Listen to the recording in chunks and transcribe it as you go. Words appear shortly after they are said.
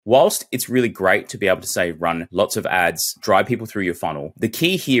whilst it's really great to be able to say run lots of ads, drive people through your funnel, the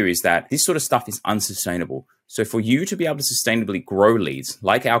key here is that this sort of stuff is unsustainable. So for you to be able to sustainably grow leads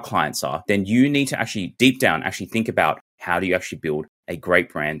like our clients are, then you need to actually deep down actually think about how do you actually build a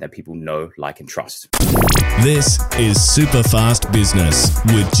great brand that people know, like, and trust. This is Super Fast Business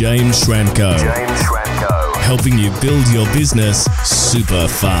with James Schramko. Helping you build your business super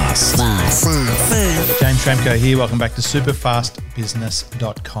fast. James Schramko here. Welcome back to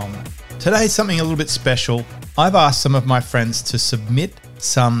superfastbusiness.com. Today's something a little bit special. I've asked some of my friends to submit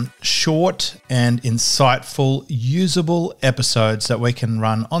some short and insightful, usable episodes that we can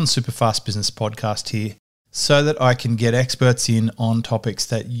run on Superfast Business Podcast here so that I can get experts in on topics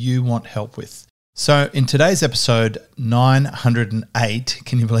that you want help with. So in today's episode 908,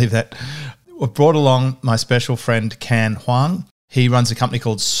 can you believe that? We've brought along my special friend, Huang. He runs a company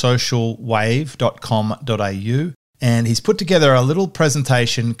called socialwave.com.au, and he's put together a little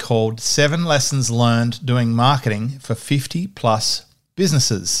presentation called 7 Lessons Learned Doing Marketing for 50 Plus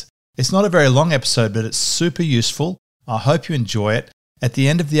Businesses. It's not a very long episode, but it's super useful. I hope you enjoy it. At the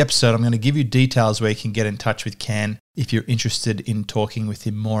end of the episode, I'm going to give you details where you can get in touch with Can if you're interested in talking with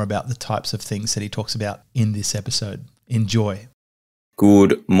him more about the types of things that he talks about in this episode. Enjoy.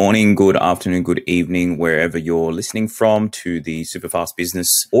 Good morning, good afternoon, good evening, wherever you're listening from to the Superfast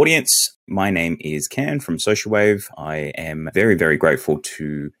Business audience. My name is Can from Social Wave. I am very, very grateful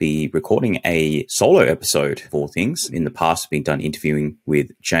to be recording a solo episode of all things. In the past, I've been done interviewing with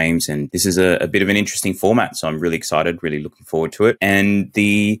James, and this is a bit of an interesting format. So I'm really excited, really looking forward to it. And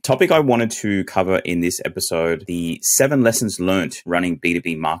the topic I wanted to cover in this episode, the 7 lessons learned running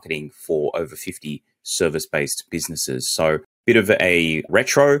B2B marketing for over 50 service-based businesses. So bit of a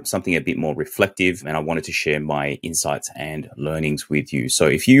retro, something a bit more reflective, and I wanted to share my insights and learnings with you. So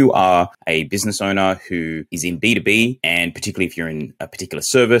if you are a business owner who is in B2B, and particularly if you're in a particular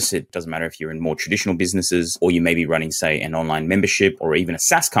service, it doesn't matter if you're in more traditional businesses or you may be running, say, an online membership or even a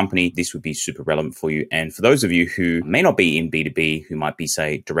SaaS company, this would be super relevant for you. And for those of you who may not be in B2B, who might be,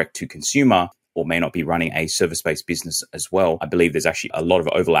 say, direct to consumer, or may not be running a service-based business as well, I believe there's actually a lot of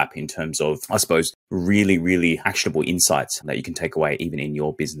overlap in terms of, I suppose, really, really actionable insights that you can take away even in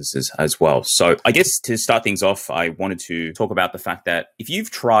your businesses as well. So I guess to start things off, I wanted to talk about the fact that if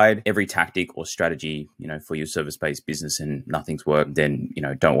you've tried every tactic or strategy, for your service-based business and nothing's worked, then,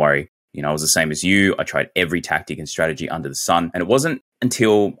 don't worry. I was the same as you. I tried every tactic and strategy under the sun. And it wasn't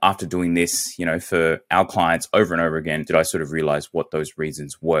until after doing this, for our clients over and over again, did I sort of realize what those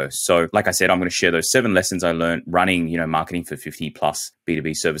reasons were. So like I said, I'm going to share those 7 lessons I learned running, marketing for 50 plus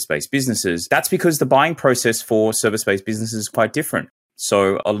B2B service-based businesses. That's because the buying process for service-based businesses is quite different.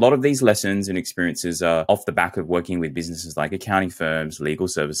 So a lot of these lessons and experiences are off the back of working with businesses like accounting firms, legal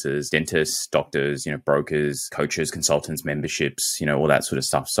services, dentists, doctors, brokers, coaches, consultants, memberships, all that sort of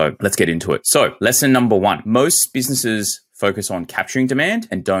stuff. So let's get into it. So lesson number 1, most businesses focus on capturing demand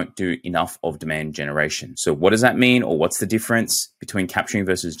and don't do enough of demand generation. So what does that mean, or what's the difference between capturing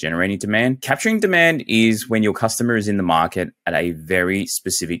versus generating demand? Capturing demand is when your customer is in the market at a very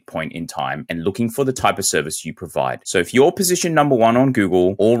specific point in time and looking for the type of service you provide. So if you're positioned number 1 on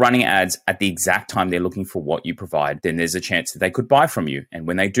Google or running ads at the exact time they're looking for what you provide, then there's a chance that they could buy from you. And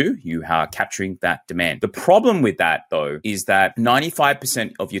when they do, you are capturing that demand. The problem with that, though, is that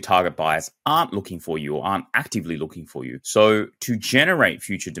 95% of your target buyers aren't looking for you or aren't actively looking for you. So to generate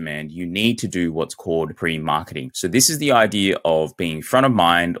future demand, you need to do what's called pre-marketing. So this is the idea of being front of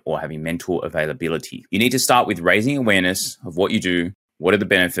mind or having mental availability. You need to start with raising awareness of what you do, what are the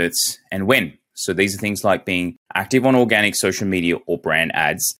benefits, and when. So these are things like being active on organic social media or brand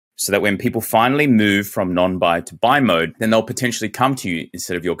ads, so that when people finally move from non-buy to buy mode, then they'll potentially come to you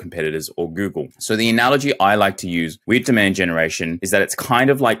instead of your competitors or Google. So the analogy I like to use with demand generation is that it's kind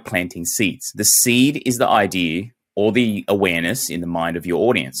of like planting seeds. The seed is the idea or the awareness in the mind of your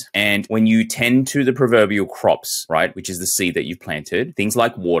audience. And when you tend to the proverbial crops, right, which is the seed that you've planted, things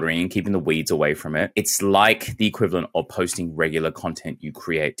like watering and keeping the weeds away from it, it's like the equivalent of posting regular content you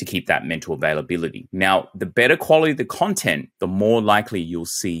create to keep that mental availability. Now, the better quality the content, the more likely you'll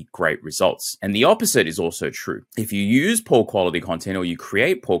see great results. And the opposite is also true. If you use poor quality content or you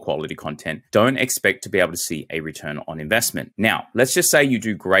create poor quality content, don't expect to be able to see a return on investment. Now, let's just say you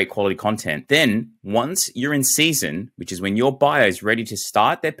do great quality content. Then once you're in season, which is when your buyer is ready to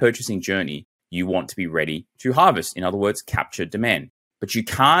start their purchasing journey, you want to be ready to harvest. In other words, capture demand. But you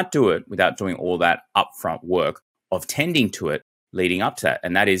can't do it without doing all that upfront work of tending to it leading up to that.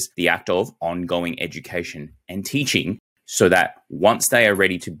 And that is the act of ongoing education and teaching, so that once they are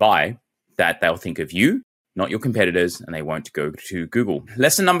ready to buy, that they'll think of you not your competitors, and they won't go to Google.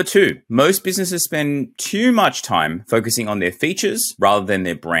 Lesson number 2, most businesses spend too much time focusing on their features rather than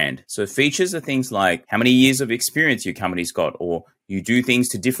their brand. So features are things like how many years of experience your company's got, or you do things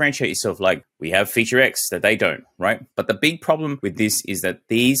to differentiate yourself, like we have feature X that they don't, right? But the big problem with this is that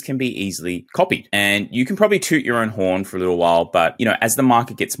these can be easily copied, and you can probably toot your own horn for a little while, but as the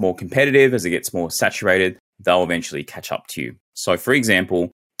market gets more competitive, as it gets more saturated, they'll eventually catch up to you. So for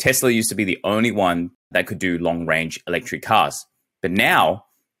example, Tesla used to be the only one that could do long-range electric cars. But now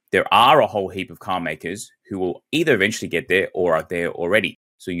there are a whole heap of car makers who will either eventually get there or are there already.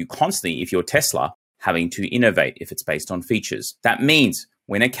 So you constantly, if you're Tesla, having to innovate if it's based on features. That means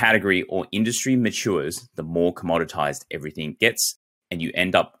when a category or industry matures, the more commoditized everything gets, and you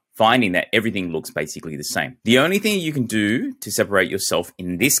end up finding that everything looks basically the same. The only thing you can do to separate yourself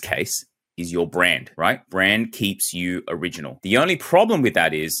in this case is your brand, right? Brand keeps you original. The only problem with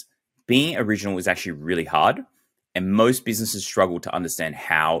that is being original is actually really hard, and most businesses struggle to understand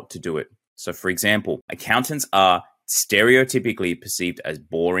how to do it. So for example, accountants are stereotypically perceived as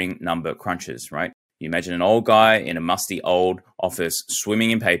boring number crunchers, right? You imagine an old guy in a musty old office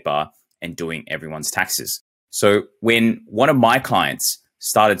swimming in paper and doing everyone's taxes. So when one of my clients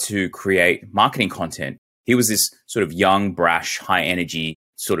started to create marketing content, he was this sort of young, brash, high energy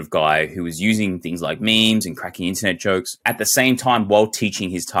sort of guy who was using things like memes and cracking internet jokes at the same time while teaching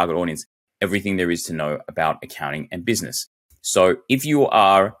his target audience everything there is to know about accounting and business. So if you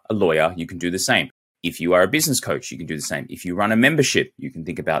are a lawyer, you can do the same. If you are a business coach, you can do the same. If you run a membership, you can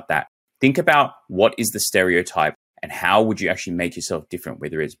think about that. Think about what is the stereotype and how would you actually make yourself different,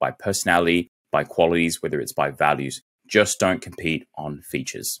 whether it's by personality, by qualities, whether it's by values. Just don't compete on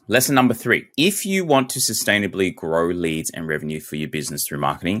features. Lesson number 3, if you want to sustainably grow leads and revenue for your business through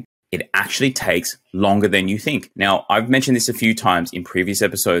marketing, it actually takes longer than you think. Now, I've mentioned this a few times in previous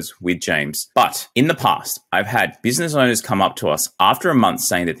episodes with James, but in the past, I've had business owners come up to us after a month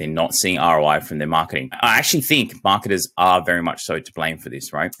saying that they're not seeing ROI from their marketing. I actually think marketers are very much so to blame for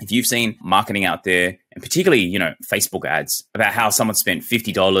this, right? If you've seen marketing out there, and particularly, Facebook ads, about how someone spent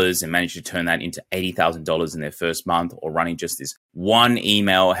 $50 and managed to turn that into $80,000 in their first month, or running just this one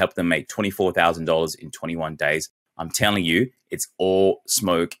email helped them make $24,000 in 21 days. I'm telling you, it's all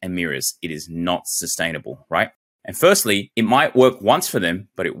smoke and mirrors. It is not sustainable, right? And firstly, it might work once for them,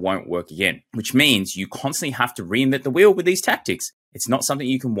 but it won't work again, which means you constantly have to reinvent the wheel with these tactics. It's not something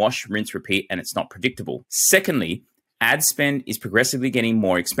you can wash, rinse, repeat, and it's not predictable. Secondly, ad spend is progressively getting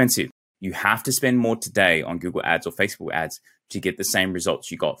more expensive. You have to spend more today on Google ads or Facebook ads to get the same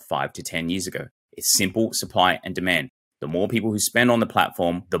results you got 5 to 10 years ago. It's simple supply and demand. The more people who spend on the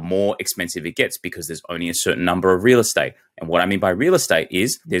platform, the more expensive it gets because there's only a certain number of real estate. And what I mean by real estate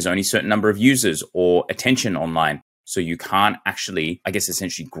is there's only a certain number of users or attention online. So you can't actually,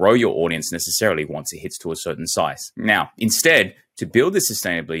 essentially grow your audience necessarily once it hits to a certain size. Now, instead, to build this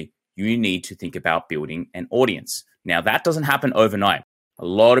sustainably, you need to think about building an audience. Now, that doesn't happen overnight. A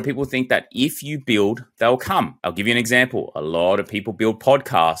lot of people think that if you build, they'll come. I'll give you an example. A lot of people build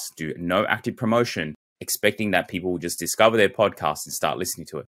podcasts, do no active promotion, expecting that people will just discover their podcast and start listening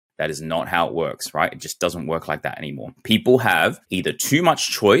to it. That is not how it works, right? It just doesn't work like that anymore. People have either too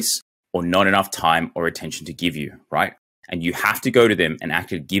much choice or not enough time or attention to give you, right? And you have to go to them and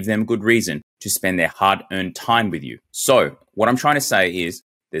actually give them good reason to spend their hard-earned time with you. So what I'm trying to say is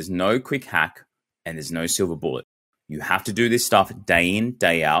there's no quick hack and there's no silver bullet. You have to do this stuff day in,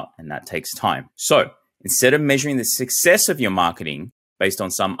 day out, and that takes time. So instead of measuring the success of your marketing based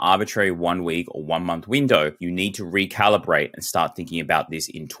on some arbitrary 1 week or 1 month window, you need to recalibrate and start thinking about this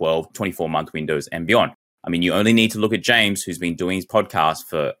in 12, 24 month windows and beyond. I mean, you only need to look at James, who's been doing his podcast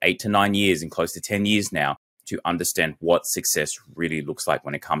for 8 to 9 years and close to 10 years now to understand what success really looks like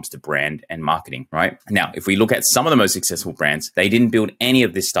when it comes to brand and marketing, right? Now, if we look at some of the most successful brands, they didn't build any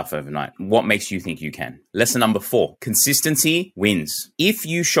of this stuff overnight. What makes you think you can? Lesson number 4, consistency wins. If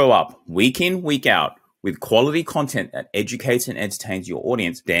you show up week in, week out with quality content that educates and entertains your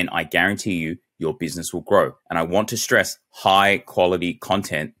audience, then I guarantee you your business will grow. And I want to stress high quality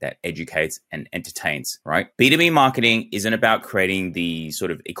content that educates and entertains, right? B2B marketing isn't about creating the sort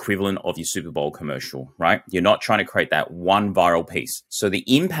of equivalent of your Super Bowl commercial, right? You're not trying to create that one viral piece. So the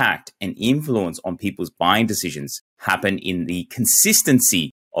impact and influence on people's buying decisions happen in the consistency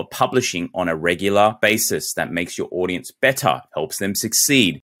of publishing on a regular basis that makes your audience better, helps them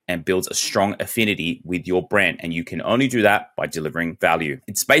succeed, and builds a strong affinity with your brand. And you can only do that by delivering value.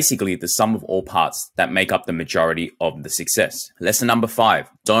 It's basically the sum of all parts that make up the majority of the success. Lesson number 5,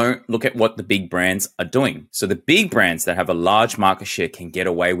 don't look at what the big brands are doing. So the big brands that have a large market share can get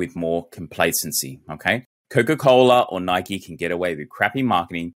away with more complacency, okay? Coca-Cola or Nike can get away with crappy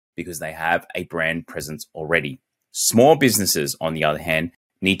marketing because they have a brand presence already. Small businesses, on the other hand,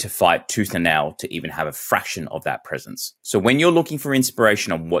 need to fight tooth and nail to even have a fraction of that presence. So when you're looking for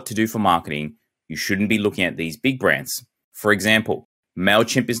inspiration on what to do for marketing, you shouldn't be looking at these big brands. For example,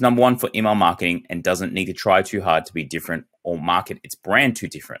 MailChimp is number one for email marketing and doesn't need to try too hard to be different or market its brand too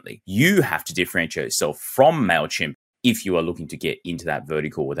differently. You have to differentiate yourself from MailChimp if you are looking to get into that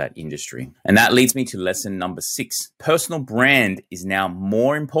vertical or that industry. And that leads me to lesson number 6. Personal brand is now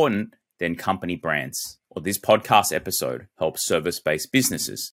more important than company brands. Or this podcast episode helps service-based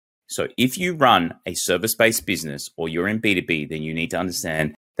businesses. So if you run a service-based business or you're in B2B, then you need to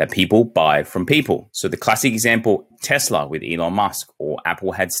understand that people buy from people. So the classic example, Tesla with Elon Musk, or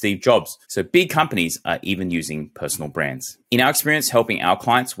Apple had Steve Jobs. So big companies are even using personal brands. In our experience helping our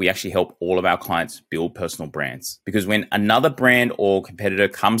clients, we actually help all of our clients build personal brands. Because when another brand or competitor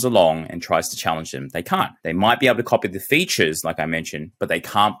comes along and tries to challenge them, they can't. They might be able to copy the features, like I mentioned, but they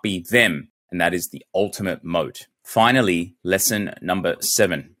can't be them. And that is the ultimate moat. Finally, lesson number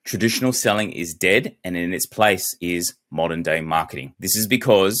 7. Traditional selling is dead, and in its place is modern day marketing. This is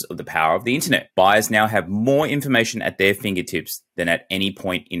because of the power of the internet. Buyers now have more information at their fingertips than at any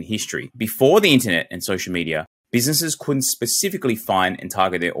point in history. Before the internet and social media, businesses couldn't specifically find and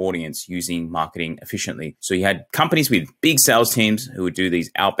target their audience using marketing efficiently. So you had companies with big sales teams who would do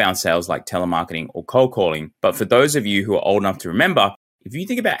these outbound sales like telemarketing or cold calling. But for those of you who are old enough to remember, if you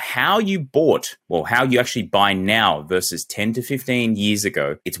think about how you bought, or how you actually buy now versus 10 to 15 years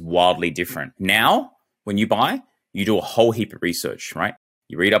ago, it's wildly different. Now, when you buy, you do a whole heap of research, right?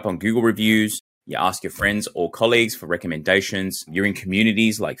 You read up on Google reviews, you ask your friends or colleagues for recommendations, you're in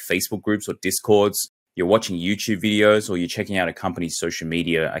communities like Facebook groups or Discords, you're watching YouTube videos, or you're checking out a company's social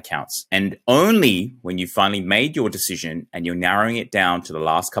media accounts. And only when you finally made your decision and you're narrowing it down to the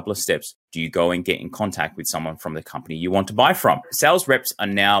last couple of steps, do you go and get in contact with someone from the company you want to buy from. Sales reps are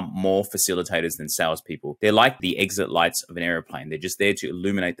now more facilitators than salespeople. They're like the exit lights of an airplane. They're just there to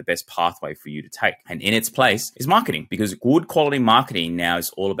illuminate the best pathway for you to take. And in its place is marketing, because good quality marketing now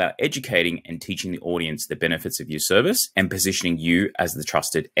is all about educating and teaching the audience the benefits of your service and positioning you as the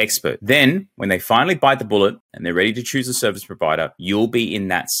trusted expert. Then, when they finally bite the bullet and they're ready to choose a service provider, you'll be in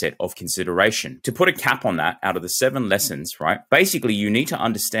that set of consideration. To put a cap on that, out of the 7 lessons, right? Basically, you need to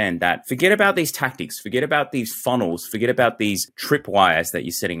understand that forget about these tactics, forget about these funnels, forget about these tripwires that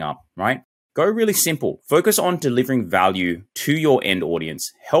you're setting up, right? Go really simple. Focus on delivering value to your end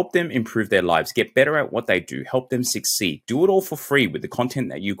audience. Help them improve their lives, get better at what they do, help them succeed. Do it all for free with the content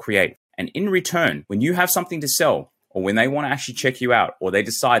that you create. And in return, when you have something to sell, or when they want to actually check you out, or they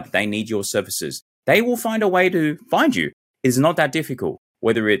decide that they need your services, they will find a way to find you. It's not that difficult.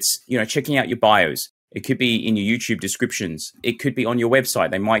 Whether it's, checking out your bios, it could be in your YouTube descriptions. It could be on your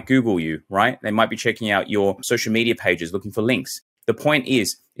website. They might Google you, right? They might be checking out your social media pages, looking for links. The point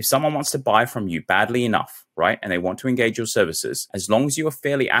is, if someone wants to buy from you badly enough, right, and they want to engage your services, as long as you are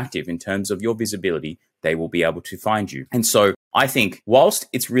fairly active in terms of your visibility, they will be able to find you. And so I think whilst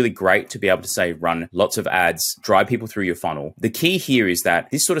it's really great to be able to say, run lots of ads, drive people through your funnel, the key here is that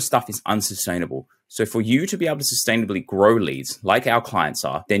this sort of stuff is unsustainable. So for you to be able to sustainably grow leads like our clients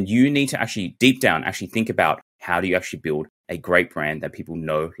are, then you need to actually deep down, actually think about how do you actually build a great brand that people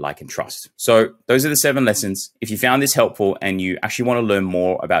know, like, and trust. So those are the 7 lessons. If you found this helpful and you actually want to learn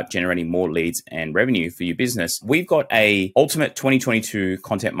more about generating more leads and revenue for your business, we've got a Ultimate 2022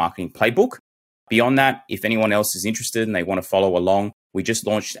 Content Marketing Playbook. Beyond that, if anyone else is interested and they want to follow along, we just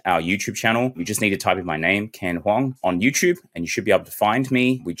launched our YouTube channel. You just need to type in my name, Ken Huang, on YouTube, and you should be able to find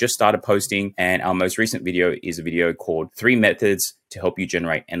me. We just started posting, and our most recent video is a video called 3 Methods to Help You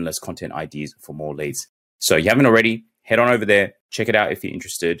Generate Endless Content Ideas for More Leads. So if you haven't already, head on over there, check it out if you're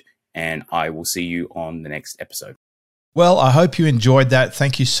interested, and I will see you on the next episode. Well, I hope you enjoyed that.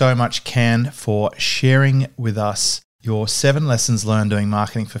 Thank you so much, Ken, for sharing with us your 7 lessons learned doing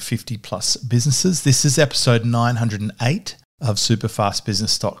marketing for 50 plus businesses. This is episode 908 of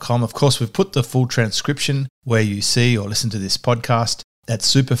superfastbusiness.com. Of course, we've put the full transcription where you see or listen to this podcast at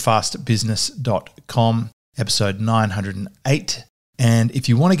superfastbusiness.com, episode 908. And if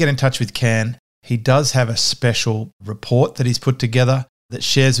you want to get in touch with Ken, he does have a special report that he's put together that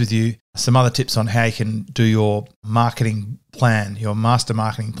shares with you some other tips on how you can do your marketing plan, your master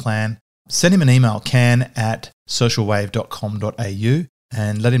marketing plan. Send him an email, can@socialwave.com.au,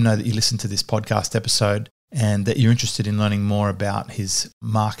 and let him know that you listened to this podcast episode and that you're interested in learning more about his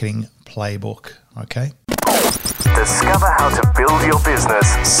marketing playbook. Okay? Discover how to build your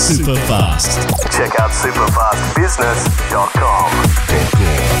business super fast. Check out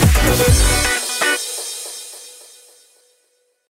superfastbusiness.com.